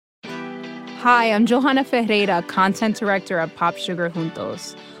Hi, I'm Johanna Ferreira, content director at Pop Sugar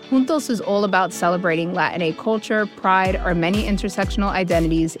Juntos. Juntos is all about celebrating Latinx culture, pride, our many intersectional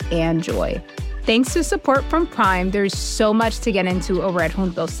identities, and joy. Thanks to support from Prime, there's so much to get into over at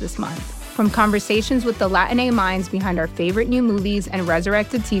Juntos this month. From conversations with the Latinx minds behind our favorite new movies and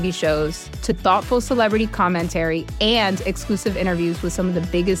resurrected TV shows, to thoughtful celebrity commentary and exclusive interviews with some of the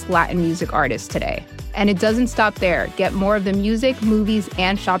biggest Latin music artists today. And it doesn't stop there. Get more of the music, movies,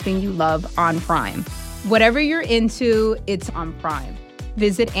 and shopping you love on Prime. Whatever you're into, it's on Prime.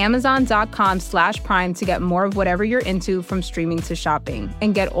 Visit Amazon.com/Prime to get more of whatever you're into, from streaming to shopping.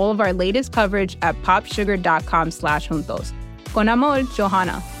 And get all of our latest coverage at popsugar.com/juntos. Con amor,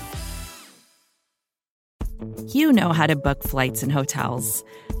 Johanna. You know how to book flights and hotels.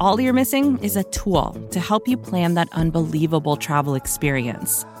 All you're missing is a tool to help you plan that unbelievable travel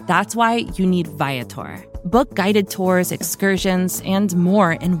experience. That's why you need Viator. Book guided tours, excursions, and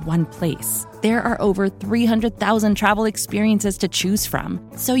more in one place. There are over 300,000 travel experiences to choose from,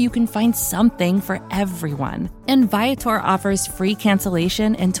 so you can find something for everyone. And Viator offers free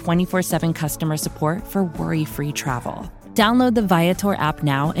cancellation and 24/7 customer support for worry-free travel. Download the Viator app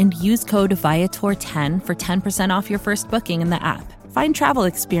now and use code Viator10 for 10% off your first booking in the app. Find travel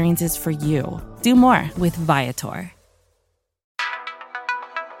experiences for you. Do more with Viator.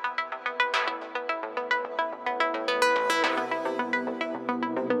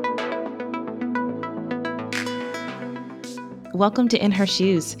 Welcome to In Her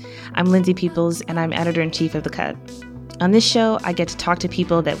Shoes. I'm Lindsay Peoples, and I'm editor-in-chief of The Cut. On this show, I get to talk to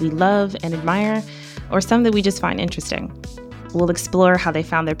people that we love and admire, or some that we just find interesting. We'll explore how they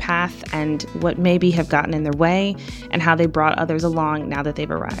found their path and what maybe have gotten in their way, and how they brought others along now that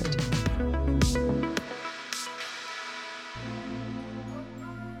they've arrived.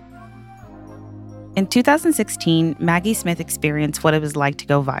 In 2016, Maggie Smith experienced what it was like to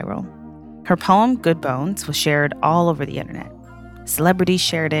go viral. Her poem, Good Bones, was shared all over the internet. Celebrities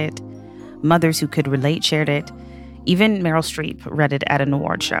shared it. Mothers who could relate shared it. Even Meryl Streep read it at an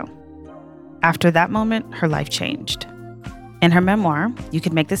award show. After that moment, her life changed. In her memoir, You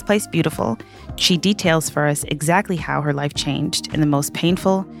Could Make This Place Beautiful, she details for us exactly how her life changed in the most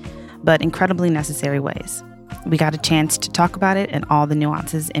painful but incredibly necessary ways. We got a chance to talk about it and all the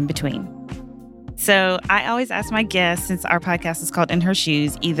nuances in between. So I always ask my guests, since our podcast is called In Her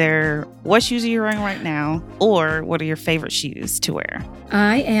Shoes, either what shoes are you wearing right now, or what are your favorite shoes to wear?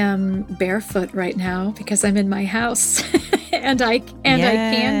 I am barefoot right now because I'm in my house and I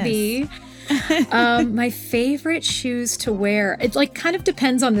can be. My favorite shoes to wear, it kind of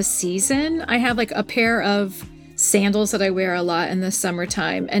depends on the season. I have a pair of sandals that I wear a lot in the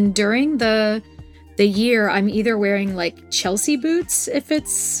summertime, and during the year I'm either wearing Chelsea boots if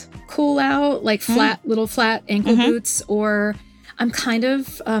it's cool out, little flat ankle boots, or I'm kind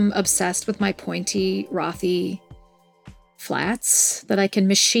of obsessed with my pointy Rothy flats that I can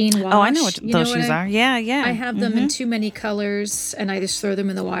machine wash. Oh, I know what those shoes are. Yeah. I have them in too many colors, and I just throw them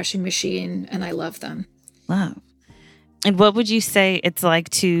in the washing machine, and I love them. Love. And what would you say it's like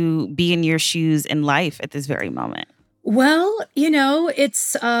to be in your shoes in life at this very moment? Well,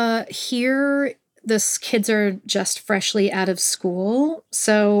 it's here. The kids are just freshly out of school,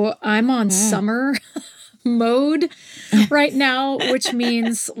 so I'm on summer mode right now, which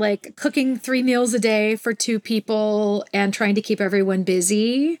means cooking 3 meals a day for 2 people and trying to keep everyone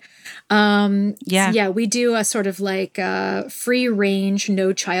busy. We do a sort of free range,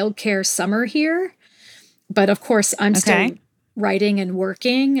 no childcare summer here. But of course, I'm still writing and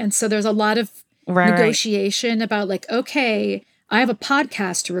working. And so there's a lot of negotiation about okay, I have a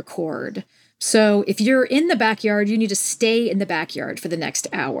podcast to record. So if you're in the backyard, you need to stay in the backyard for the next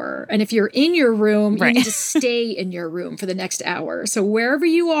hour. And if you're in your room, you need to stay in your room for the next hour. So wherever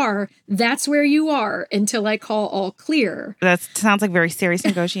you are, that's where you are until I call all clear. That sounds like very serious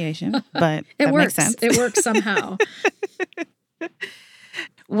negotiation, but that makes sense. It works somehow.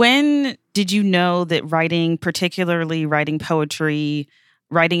 When did you know that particularly writing poetry,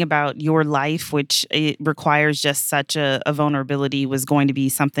 writing about your life, which it requires just such a vulnerability, was going to be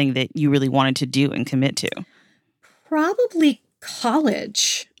something that you really wanted to do and commit to? Probably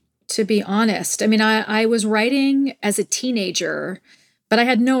college, to be honest. I mean, I was writing as a teenager, but I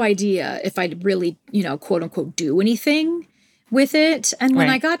had no idea if I'd really, quote unquote, do anything with it. And when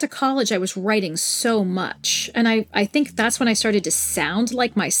I got to college, I was writing so much. And I think that's when I started to sound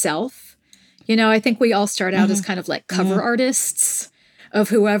like myself. I think we all start out as kind of cover artists of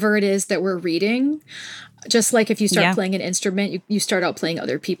whoever it is that we're reading. Just like if you start playing an instrument, you start out playing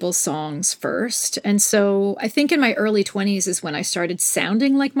other people's songs first. And so I think in my early 20s is when I started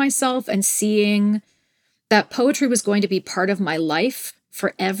sounding like myself and seeing that poetry was going to be part of my life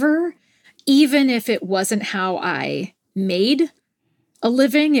forever. even if it wasn't how I made a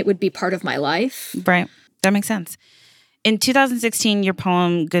living, it would be part of my life. Right. That makes sense. In 2016, your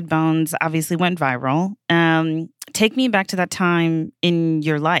poem Good Bones obviously went viral. Take me back to that time in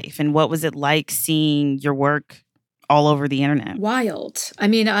your life, and what was it like seeing your work all over the internet? Wild. I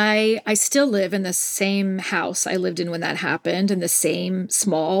mean, I still live in the same house I lived in when that happened, in the same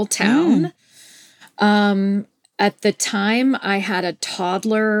small town. At the time, I had a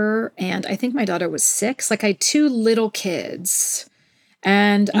toddler, and I think my daughter was 6. Like, I had 2 little kids,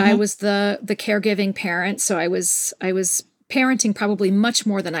 and I was the caregiving parent. So I was parenting probably much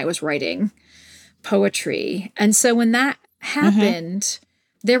more than I was writing poetry. And so when that happened,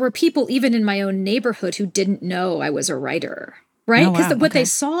 there were people even in my own neighborhood who didn't know I was a writer. Right? Because what they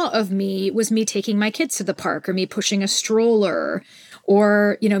saw of me was me taking my kids to the park, or me pushing a stroller,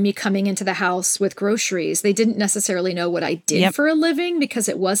 or, me coming into the house with groceries. They didn't necessarily know what I did for a living because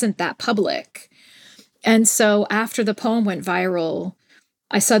it wasn't that public. And so after the poem went viral,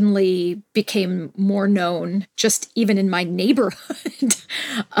 I suddenly became more known, just even in my neighborhood,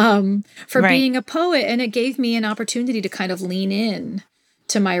 for being a poet. And it gave me an opportunity to kind of lean in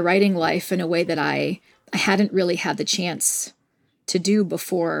to my writing life in a way that I hadn't really had the chance to do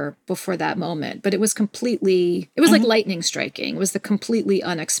before that moment. But it was like lightning striking. It was the completely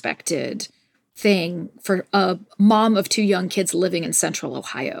unexpected thing for a mom of 2 young kids living in Central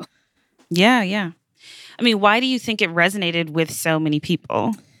Ohio. Yeah, yeah. I mean, why do you think it resonated with so many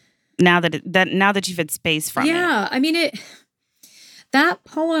people now that you've had space from it? Yeah, I mean, that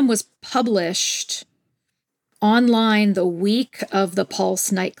poem was published online the week of the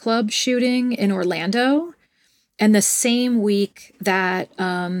Pulse nightclub shooting in Orlando, and the same week that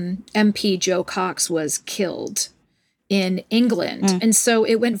MP Joe Cox was killed in England. And so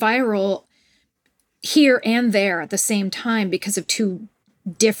it went viral here and there at the same time because of 2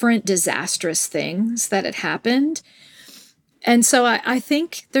 different disastrous things that had happened. And so I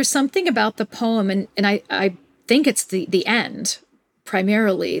think there's something about the poem, and I think it's the end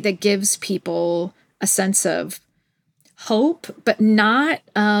primarily, that gives people a sense of hope, but not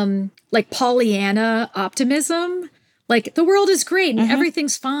like Pollyanna optimism. Like, the world is great and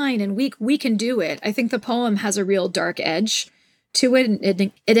everything's fine and we can do it. I think the poem has a real dark edge to it, and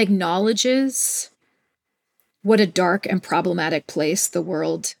it acknowledges what a dark and problematic place the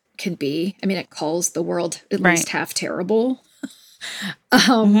world can be. I mean, it calls the world at least half terrible.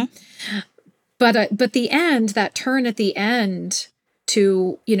 But the end, that turn at the end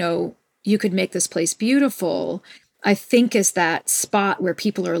to, you could make this place beautiful, I think is that spot where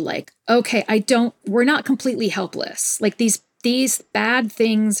people are like, okay, we're not completely helpless. Like, these bad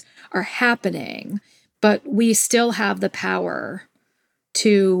things are happening, but we still have the power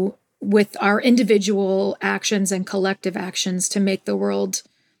to, with our individual actions and collective actions, to make the world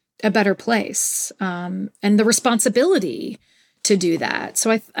a better place, and the responsibility to do that.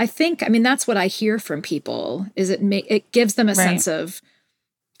 So I think, I mean, that's what I hear from people, is it gives them a sense of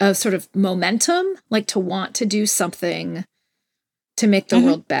sort of momentum, like to want to do something to make the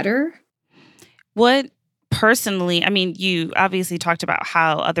world better. What personally, I mean, you obviously talked about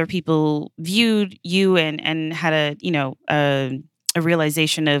how other people viewed you and had a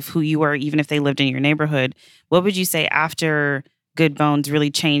realization of who you were, even if they lived in your neighborhood. What would you say after Good Bones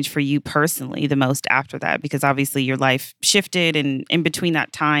really changed for you personally the most after that? Because obviously your life shifted, and in between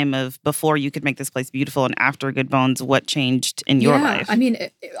that time of before you could make this place beautiful and after Good Bones, what changed in your life? I mean,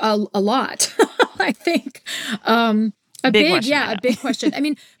 a lot. I think a big question. I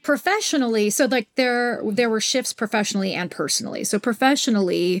mean, professionally, so like there were shifts professionally and personally. So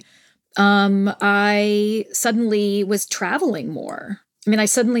professionally, I suddenly was traveling more. I mean, I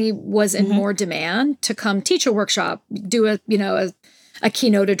suddenly was in more demand to come teach a workshop, do a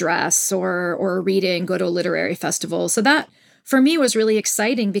keynote address or a reading, go to a literary festival. So that for me was really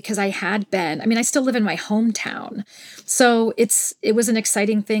exciting because I still live in my hometown. So it was an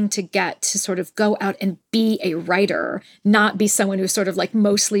exciting thing to get to sort of go out and be a writer, not be someone who's sort of like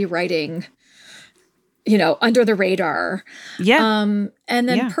mostly writing, under the radar. Yeah. And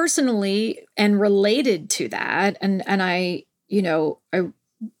then personally and related to that, and I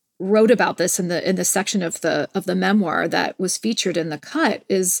wrote about this in the section of the memoir that was featured in the cut,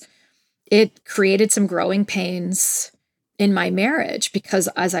 is it created some growing pains in my marriage because,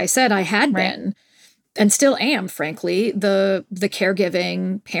 as I said, I had been and still am, frankly, the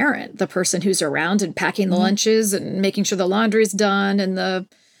caregiving parent, the person who's around and packing the lunches and making sure the laundry's done, and all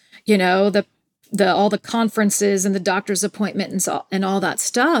the conferences and the doctor's appointments and all that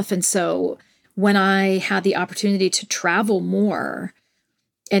stuff. And so when I had the opportunity to travel more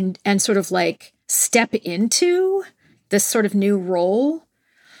and sort of like step into this sort of new role,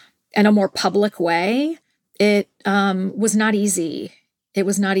 in a more public way, it was not easy. It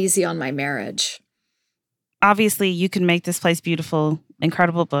was not easy on my marriage. Obviously, You Can Make This Place Beautiful.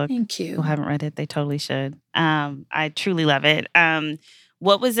 Incredible book. Thank you. People haven't read it. They totally should. I truly love it.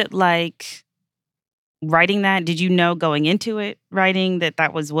 What was it like writing that? Did you know going into it, writing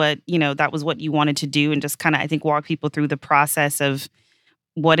that was what, that was what you wanted to do, and just kind of, I think, walk people through the process of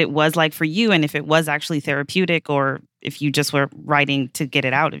what it was like for you, and if it was actually therapeutic or if you just were writing to get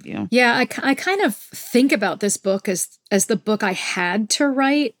it out of you? Yeah, I kind of think about this book as the book I had to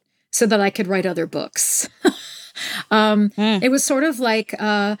write so that I could write other books. It was sort of like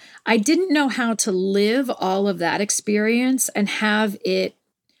I didn't know how to live all of that experience and have it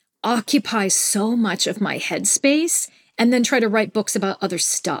occupy so much of my headspace and then try to write books about other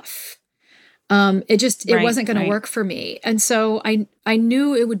stuff. It wasn't going to work for me. And so I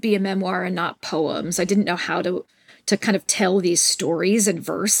knew it would be a memoir and not poems. I didn't know how to kind of tell these stories in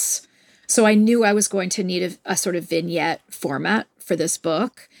verse. So I knew I was going to need a sort of vignette format for this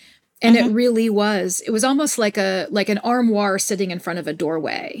book. And it really was. It was almost like an armoire sitting in front of a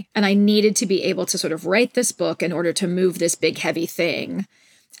doorway. And I needed to be able to sort of write this book in order to move this big, heavy thing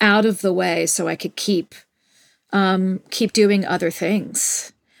out of the way so I could keep doing other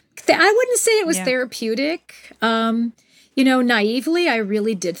things. I wouldn't say it was therapeutic. Naively, I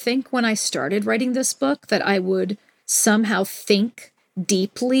really did think when I started writing this book that I would somehow think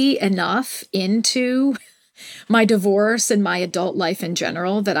deeply enough into my divorce and my adult life in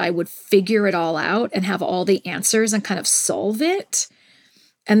general that I would figure it all out and have all the answers and kind of solve it.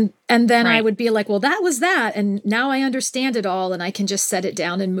 And then I would be like, well, that was that. And now I understand it all and I can just set it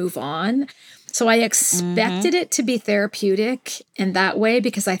down and move on. So I expected it to be therapeutic in that way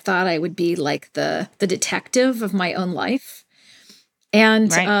because I thought I would be like the detective of my own life.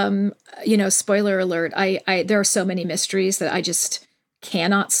 And, spoiler alert, there are so many mysteries that I just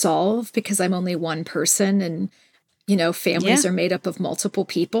cannot solve because I'm only one person and, families are made up of multiple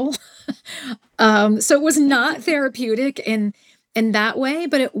people. So it was not therapeutic in that way,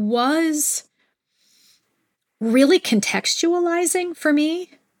 but it was really contextualizing for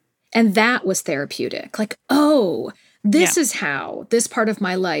me. And that was therapeutic. Like, oh, this is how this part of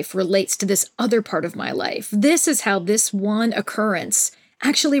my life relates to this other part of my life. This is how this one occurrence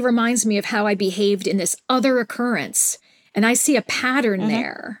actually reminds me of how I behaved in this other occurrence. And I see a pattern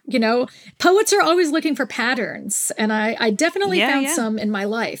there. Poets are always looking for patterns. And I definitely found some in my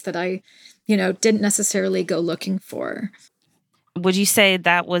life that I, didn't necessarily go looking for. Would you say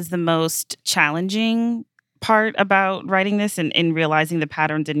that was the most challenging part about writing this and realizing the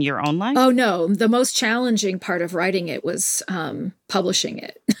patterns in your own life? Oh, no. The most challenging part of writing it was publishing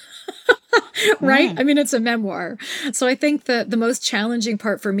it. Right? I mean, it's a memoir. So I think that the most challenging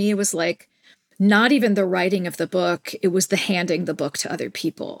part for me was like, not even the writing of the book. It was the handing the book to other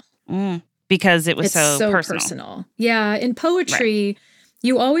people. Because it's so personal. Yeah. In poetry,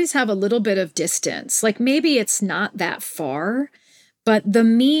 you always have a little bit of distance. Like maybe it's not that far, but the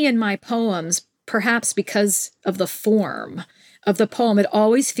me in my poems, perhaps because of the form of the poem, it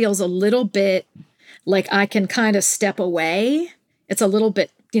always feels a little bit like I can kind of step away. It's a little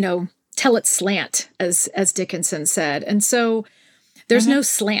bit, tell it slant, as Dickinson said. And so there's no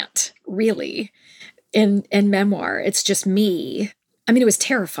slant, really, in memoir. It's just me. I mean, it was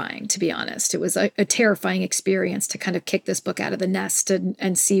terrifying, to be honest. It was a terrifying experience to kind of kick this book out of the nest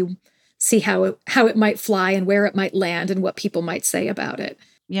and see how it might fly and where it might land and what people might say about it.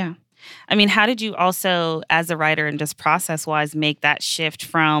 Yeah. I mean, how did you also, as a writer and just process-wise, make that shift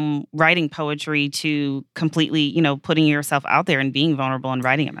from writing poetry to completely, putting yourself out there and being vulnerable and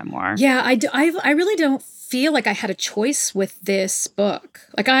writing a memoir? Yeah, I really don't feel like I had a choice with this book.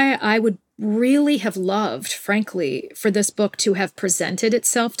 Like I would really have loved, frankly, for this book to have presented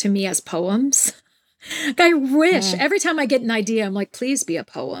itself to me as poems. Like, I wish every time I get an idea, I'm like, please be a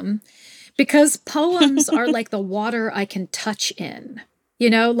poem. Because poems are like the water I can touch in.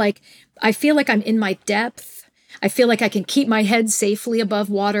 Like I feel like I'm in my depth. I feel like I can keep my head safely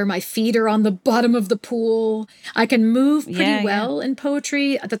above water. My feet are on the bottom of the pool. I can move pretty well in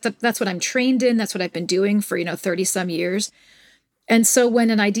poetry. That's what I'm trained in. That's what I've been doing for, 30 some years. And so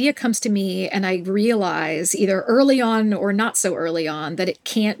when an idea comes to me and I realize either early on or not so early on that it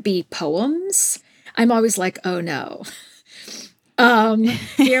can't be poems, I'm always like, oh no.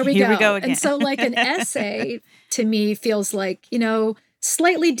 Here we go again. And so like an essay to me feels like,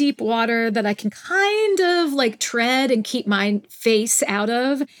 slightly deep water that I can kind of like tread and keep my face out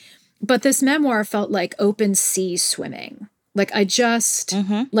of. But this memoir felt like open sea swimming. Like I just,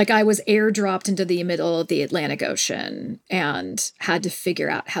 like I was airdropped into the middle of the Atlantic Ocean and had to figure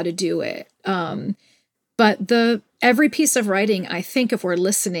out how to do it. But the every piece of writing, I think if we're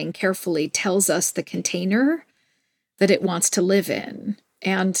listening carefully, tells us the container that it wants to live in.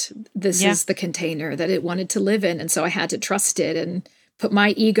 And this is the container that it wanted to live in. And so I had to trust it and put my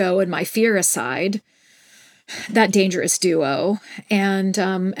ego and my fear aside, that dangerous duo, and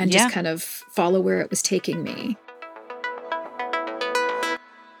just kind of follow where it was taking me.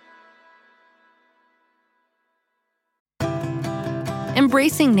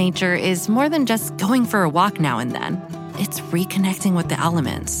 Embracing nature is more than just going for a walk now and then. It's reconnecting with the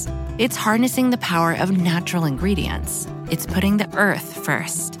elements. It's harnessing the power of natural ingredients. It's putting the earth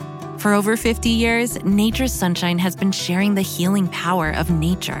first. For over 50 years, Nature's Sunshine has been sharing the healing power of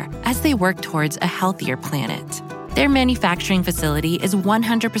nature as they work towards a healthier planet. Their manufacturing facility is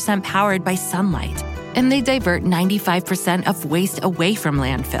 100% powered by sunlight, and they divert 95% of waste away from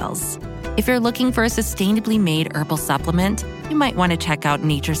landfills. If you're looking for a sustainably made herbal supplement, you might want to check out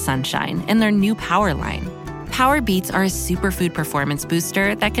Nature's Sunshine and their new Power line. Power Beats are a superfood performance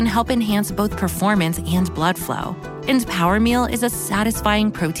booster that can help enhance both performance and blood flow. And Power Meal is a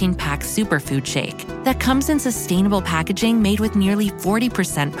satisfying protein-packed superfood shake that comes in sustainable packaging made with nearly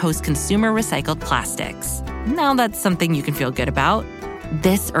 40% post-consumer recycled plastics. Now that's something you can feel good about.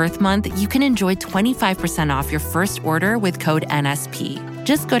 This Earth Month, you can enjoy 25% off your first order with code NSP.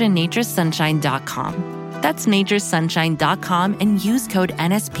 Just go to naturesunshine.com. That's naturesunshine.com and use code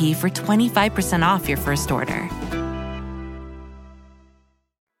NSP for 25% off your first order.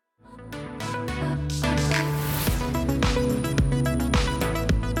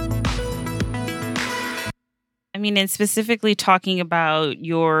 I mean, and specifically talking about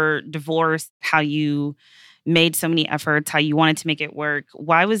your divorce, how you made so many efforts, how you wanted to make it work.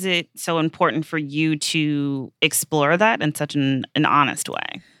 Why was it so important for you to explore that in such an honest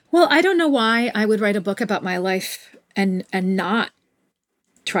way? Well, I don't know why I would write a book about my life and not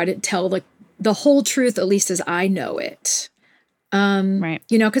try to tell the whole truth, at least as I know it. Right.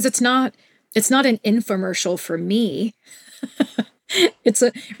 You know, because it's not an infomercial for me. It's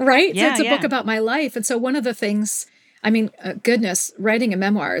a book about my life. And so one of the things, I mean, goodness, writing a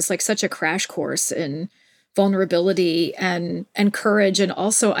memoir is like such a crash course in vulnerability and courage. And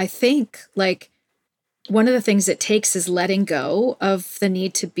also, I think like one of the things it takes is letting go of the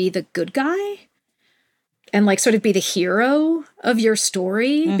need to be the good guy and like sort of be the hero of your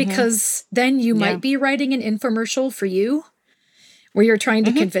story, because then you might be writing an infomercial for you where you're trying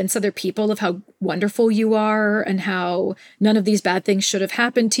to convince other people of how wonderful you are and how none of these bad things should have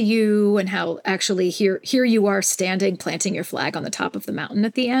happened to you, and how actually here you are standing, planting your flag on the top of the mountain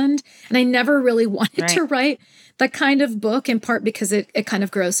at the end. And I never really wanted to write that kind of book, in part because it kind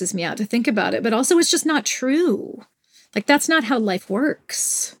of grosses me out to think about it, but also it's just not true. Like, that's not how life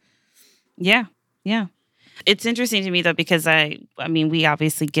works. Yeah. Yeah. It's interesting to me, though, because I mean, we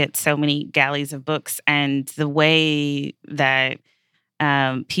obviously get so many galleys of books, and the way that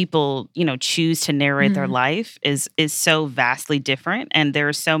people, choose to narrate their life is so vastly different. And there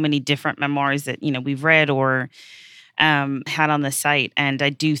are so many different memoirs that, we've read or had on the site. And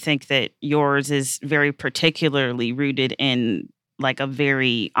I do think that yours is very particularly rooted in like a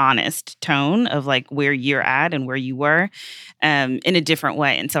very honest tone of like where you're at and where you were in a different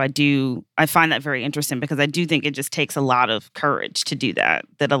way. And so I find that very interesting, because I do think it just takes a lot of courage to do that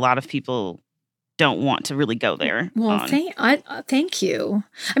a lot of people don't want to really go there. Well, thank you.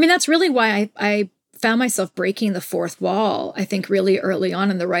 I mean, that's really why I found myself breaking the fourth wall, I think, really early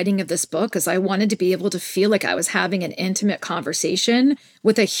on in the writing of this book, because I wanted to be able to feel like I was having an intimate conversation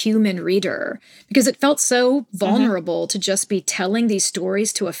with a human reader, because it felt so vulnerable to just be telling these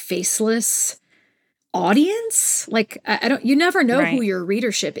stories to a faceless audience. Like, you never know who your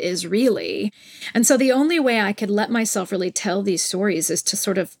readership is, really. And so the only way I could let myself really tell these stories is to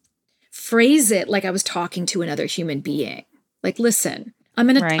sort of phrase it like I was talking to another human being. Like, listen, I'm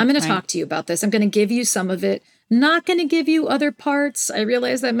going to talk to you about this. I'm going to give you some of it. Not going to give you other parts. I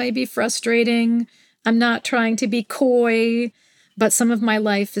realize that might be frustrating. I'm not trying to be coy, but some of my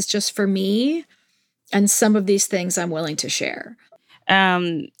life is just for me. And some of these things I'm willing to share.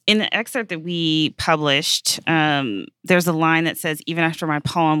 In the excerpt that we published, there's a line that says, "Even after my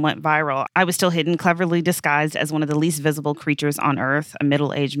poem went viral, I was still hidden, cleverly disguised as one of the least visible creatures on earth, a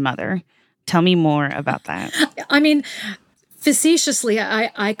middle-aged mother." Tell me more about that. I mean, facetiously,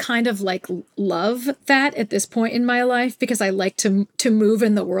 I kind of like love that at this point in my life, because I like to move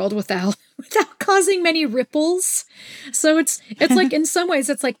in the world without causing many ripples. So it's like, in some ways,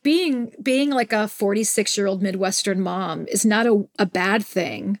 it's like being like a 46-year-old Midwestern mom is not a bad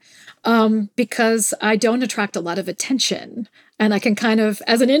thing, because I don't attract a lot of attention, and I can kind of,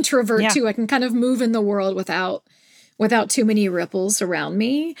 as an introvert too, I can kind of move in the world without too many ripples around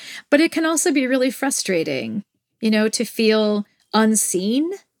me. But it can also be really frustrating. to feel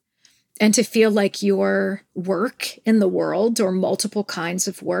unseen and to feel like your work in the world or multiple kinds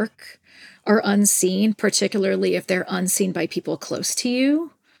of work are unseen, particularly if they're unseen by people close to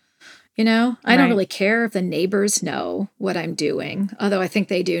you. I don't really care if the neighbors know what I'm doing, although I think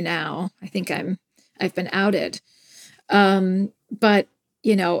they do now. I think I've been outed. But,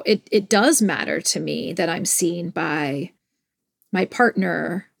 it does matter to me that I'm seen by my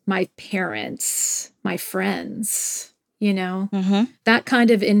partner, my parents, my friends, that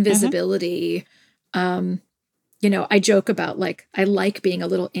kind of invisibility. I joke about I like being a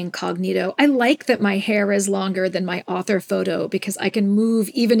little incognito. I like that my hair is longer than my author photo because I can move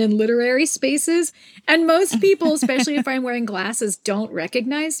even in literary spaces. And most people, especially if I'm wearing glasses, don't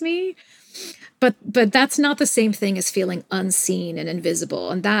recognize me. But that's not the same thing as feeling unseen and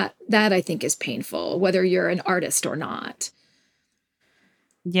invisible. And that I think is painful, whether you're an artist or not.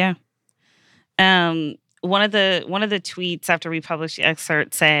 Yeah. One of the tweets after we published the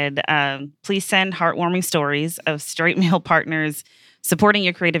excerpt said, please send heartwarming stories of straight male partners supporting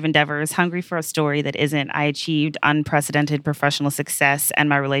your creative endeavors, hungry for a story that isn't, I achieved unprecedented professional success and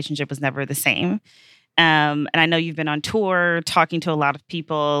my relationship was never the same. And I know you've been on tour talking to a lot of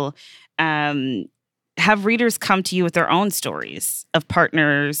people. Have readers come to you with their own stories of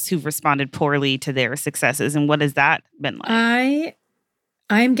partners who've responded poorly to their successes? And what has that been like?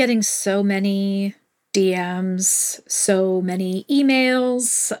 I'm getting so many DMs, so many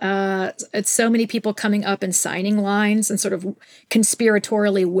emails, it's so many people coming up and signing lines and sort of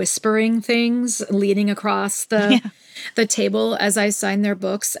conspiratorially whispering things, leaning across the table as I sign their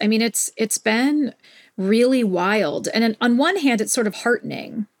books. I mean, it's been really wild. And on one hand, it's sort of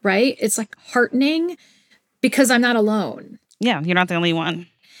heartening, right? It's heartening because I'm not alone. Yeah, you're not the only one.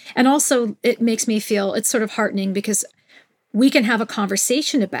 And also it makes me feel it's sort of heartening because we can have a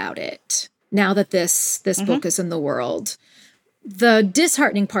conversation about it now that this book is in the world. The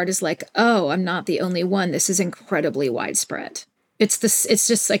disheartening part is oh, I'm not the only one. This is incredibly widespread. It's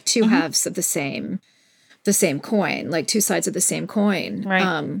just two halves of the same coin, two sides of the same coin.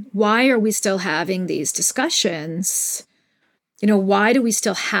 Right. Why are we still having these discussions? Why do we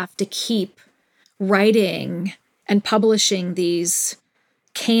still have to keep writing and publishing these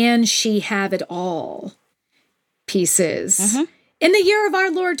can she have it all pieces in the year of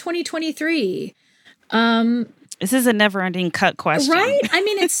our Lord 2023? This is a never-ending cut question, right? I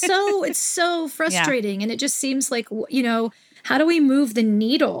mean, it's so frustrating, and it just seems like how do we move the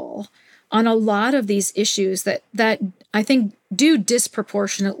needle on a lot of these issues that I think do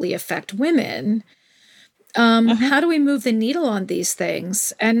disproportionately affect women? How do we move the needle on these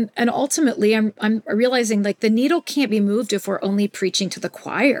things? And ultimately, I'm realizing the needle can't be moved if we're only preaching to the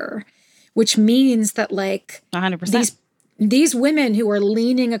choir, which means that 100%. These women who are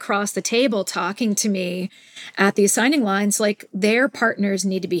leaning across the table talking to me at these signing lines, their partners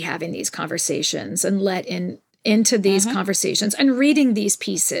need to be having these conversations and let into these conversations and reading these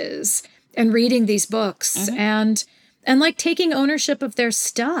pieces and reading these books and taking ownership of their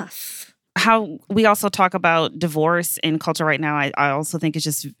stuff. How we also talk about divorce in culture right now, I also think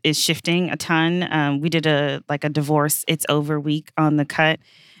is shifting a ton. We did a divorce it's over week on The Cut.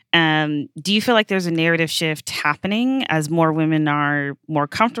 Do you feel like there's a narrative shift happening as more women are more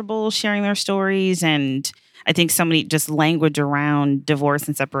comfortable sharing their stories? And I think so many just language around divorce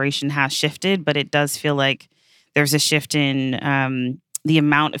and separation has shifted, but it does feel like there's a shift in the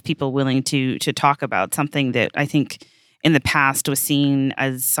amount of people willing to talk about something that I think in the past was seen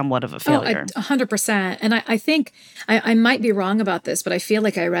as somewhat of a failure. 100%. And I think I might be wrong about this, but I feel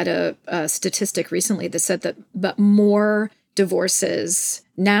like I read a statistic recently that said that more divorces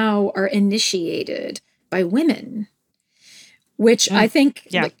now are initiated by women, which I think...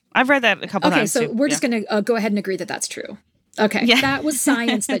 Yeah, I've read that a couple times. Okay, so we're just going to go ahead and agree that that's true. Okay, that was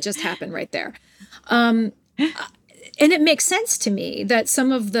science that just happened right there. And it makes sense to me that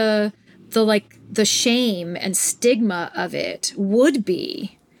some of the shame and stigma of it would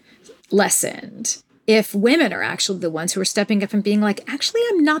be lessened if women are actually the ones who are stepping up and being actually,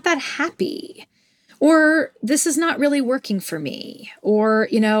 I'm not that happy. Or this is not really working for me. Or,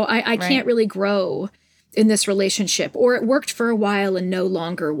 I can't really grow in this relationship. Or it worked for a while and no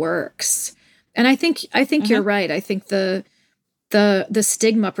longer works. And I think you're right. I think the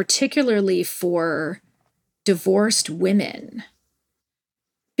stigma, particularly for divorced women,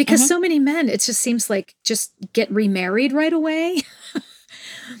 because so many men, it just seems just get remarried right away.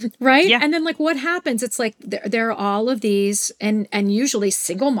 Right? Yeah. And then what happens? It's there are all of these and usually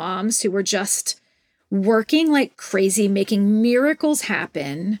single moms who are just working like crazy, making miracles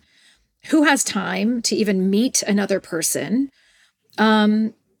happen, who has time to even meet another person.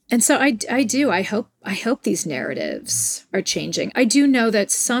 And And so I do. I hope these narratives are changing. I do know that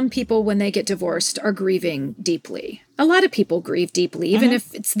some people, when they get divorced, are grieving deeply. A lot of people grieve deeply, even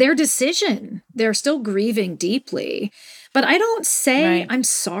if it's their decision. They're still grieving deeply. But I don't say I'm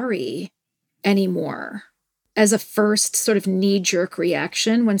sorry anymore as a first sort of knee-jerk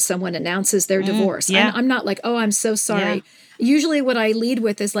reaction when someone announces their divorce. Yeah. I'm not like, oh, I'm so sorry. Yeah. Usually what I lead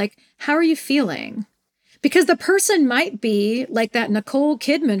with is like, how are you feeling? Because the person might be like that Nicole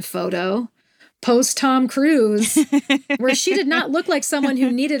Kidman photo post Tom Cruise, where she did not look like someone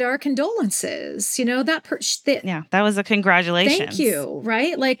who needed our condolences. You know, that that was a congratulations. Thank you.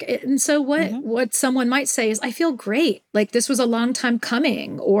 Right. Like, and so what someone might say is, I feel great. Like this was a long time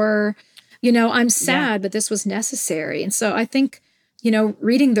coming, or, you know, I'm sad, but this was necessary. And so I think, you know,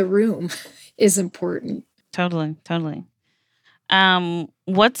 reading the room is important. Totally.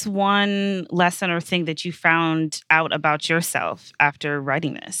 What's one lesson or thing that you found out about yourself after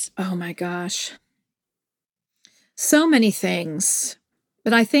writing this? Oh my gosh. So many things.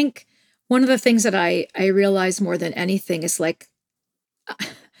 But I think one of the things that I realized more than anything is like,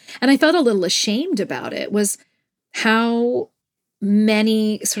 and I felt a little ashamed about it, was how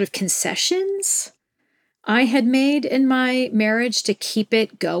many sort of concessions I had made in my marriage to keep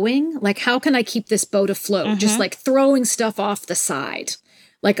it going. Like, how can I keep this boat afloat? Just like throwing stuff off the side.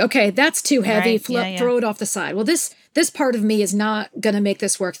 Like, okay, that's too heavy. Throw it off the side. Well, this part of me is not going to make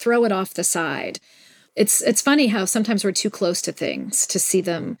this work. Throw it off the side. It's funny how sometimes we're too close to things to see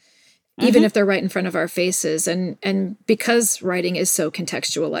them, even if they're right in front of our faces. And because writing is so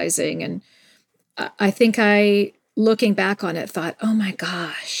contextualizing, and I think looking back on it, thought, oh my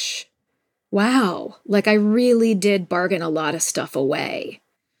gosh, wow, like I really did bargain a lot of stuff away,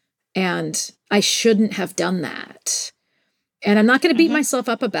 and I shouldn't have done that. And I'm not going to beat myself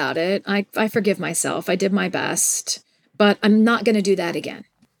up about it. I forgive myself. I did my best, but I'm not going to do that again.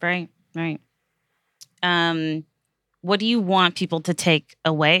 Right. What do you want people to take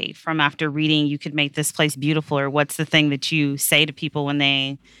away from after reading You Could Make This Place Beautiful? Or what's the thing that you say to people when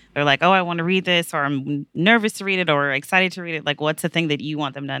they're like, oh, I want to read this, or I'm nervous to read it, or excited to read it? Like, what's the thing that you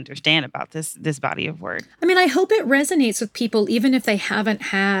want them to understand about this body of work? I mean, I hope it resonates with people, even if they haven't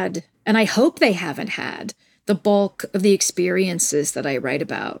had, and I hope they haven't had, the bulk of the experiences that I write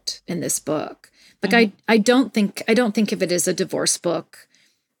about in this book. Like, I don't think of it as a divorce book.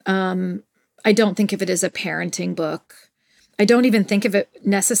 I don't think of it as a parenting book. I don't even think of it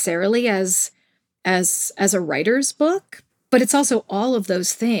necessarily as a writer's book, but it's also all of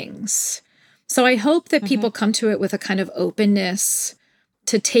those things. So I hope that people come to it with a kind of openness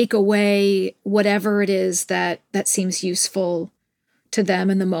to take away whatever it is that seems useful to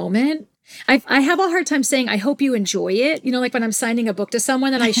them in the moment. I have a hard time saying, I hope you enjoy it. You know, like when I'm signing a book to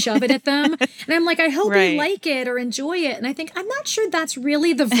someone and I shove it at them and I'm like, I hope you like it or enjoy it. And I think, I'm not sure that's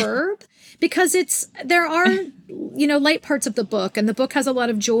really the verb, because there are, you know, light parts of the book, and the book has a lot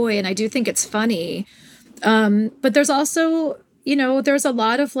of joy, and I do think it's funny. But there's also, you know, there's a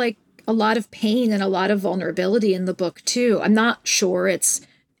lot of pain and a lot of vulnerability in the book too. I'm not sure it's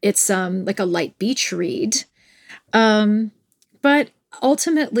like a light beach read. But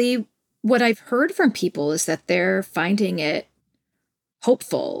ultimately, what I've heard from people is that they're finding it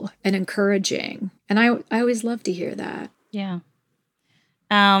hopeful and encouraging. And I always love to hear that. Yeah.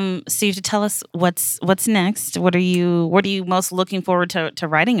 Steve, to tell us what's next. What are you most looking forward to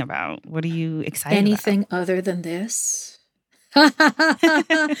writing about? What are you excited about? Anything other than this?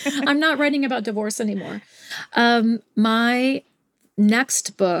 I'm not writing about divorce anymore. My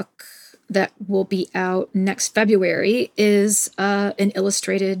next book that will be out next February is an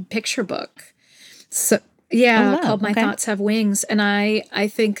illustrated picture book. So called My Thoughts Have Wings. And I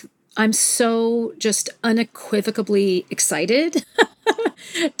think I'm so just unequivocally excited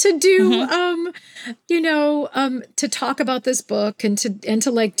to do, to talk about this book and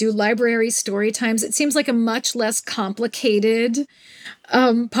to like do library story times. It seems like a much less complicated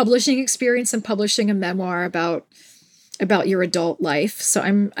publishing experience than publishing a memoir about your adult life. So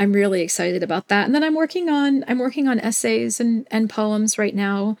I'm really excited about that. And then I'm working on essays and poems right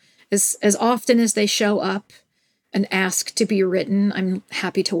now. As often as they show up and ask to be written, I'm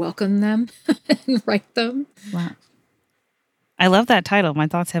happy to welcome them and write them. Wow. I love that title, My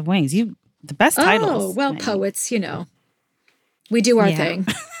Thoughts Have Wings. The best titles. Oh, well, Maggie. Poets, we do our thing.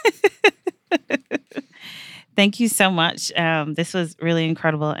 Thank you so much. This was really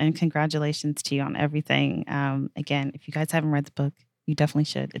incredible, and congratulations to you on everything. Again, if you guys haven't read the book, you definitely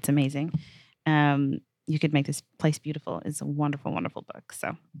should. It's amazing. You Could Make This Place Beautiful is a wonderful, wonderful book.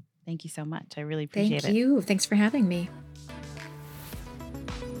 So thank you so much. I really appreciate it. Thank you. Thanks for having me.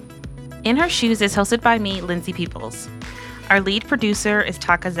 In Her Shoes is hosted by me, Lindsay Peoples. Our lead producer is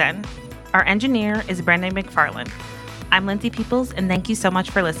Taka Zen. Our engineer is Brendan McFarland. I'm Lindsay Peoples, and thank you so much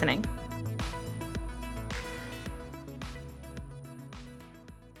for listening.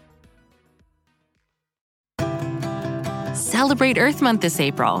 Celebrate Earth Month this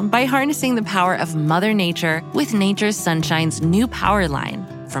April by harnessing the power of Mother Nature with Nature's Sunshine's new Power line.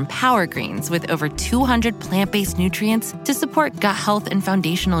 From Power Greens with over 200 plant-based nutrients to support gut health and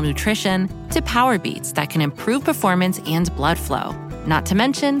foundational nutrition, to Power Beets that can improve performance and blood flow. Not to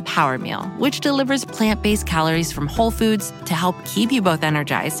mention Power Meal, which delivers plant-based calories from whole foods to help keep you both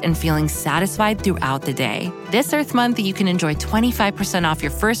energized and feeling satisfied throughout the day. This Earth Month, you can enjoy 25% off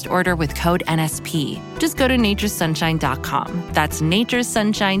your first order with code NSP. Just go to naturesunshine.com. That's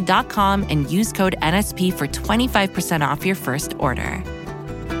naturesunshine.com and use code NSP for 25% off your first order.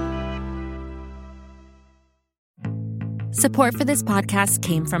 Support for this podcast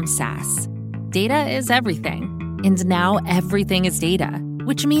came from SAS. Data is everything. And now everything is data,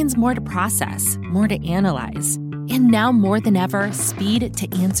 which means more to process, more to analyze. And now more than ever, speed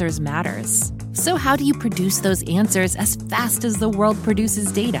to answers matters. So how do you produce those answers as fast as the world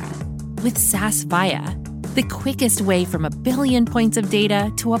produces data? With SAS Viya, the quickest way from a billion points of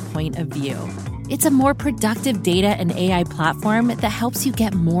data to a point of view. It's a more productive data and AI platform that helps you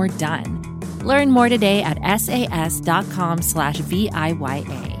get more done. Learn more today at sas.com/VIYA.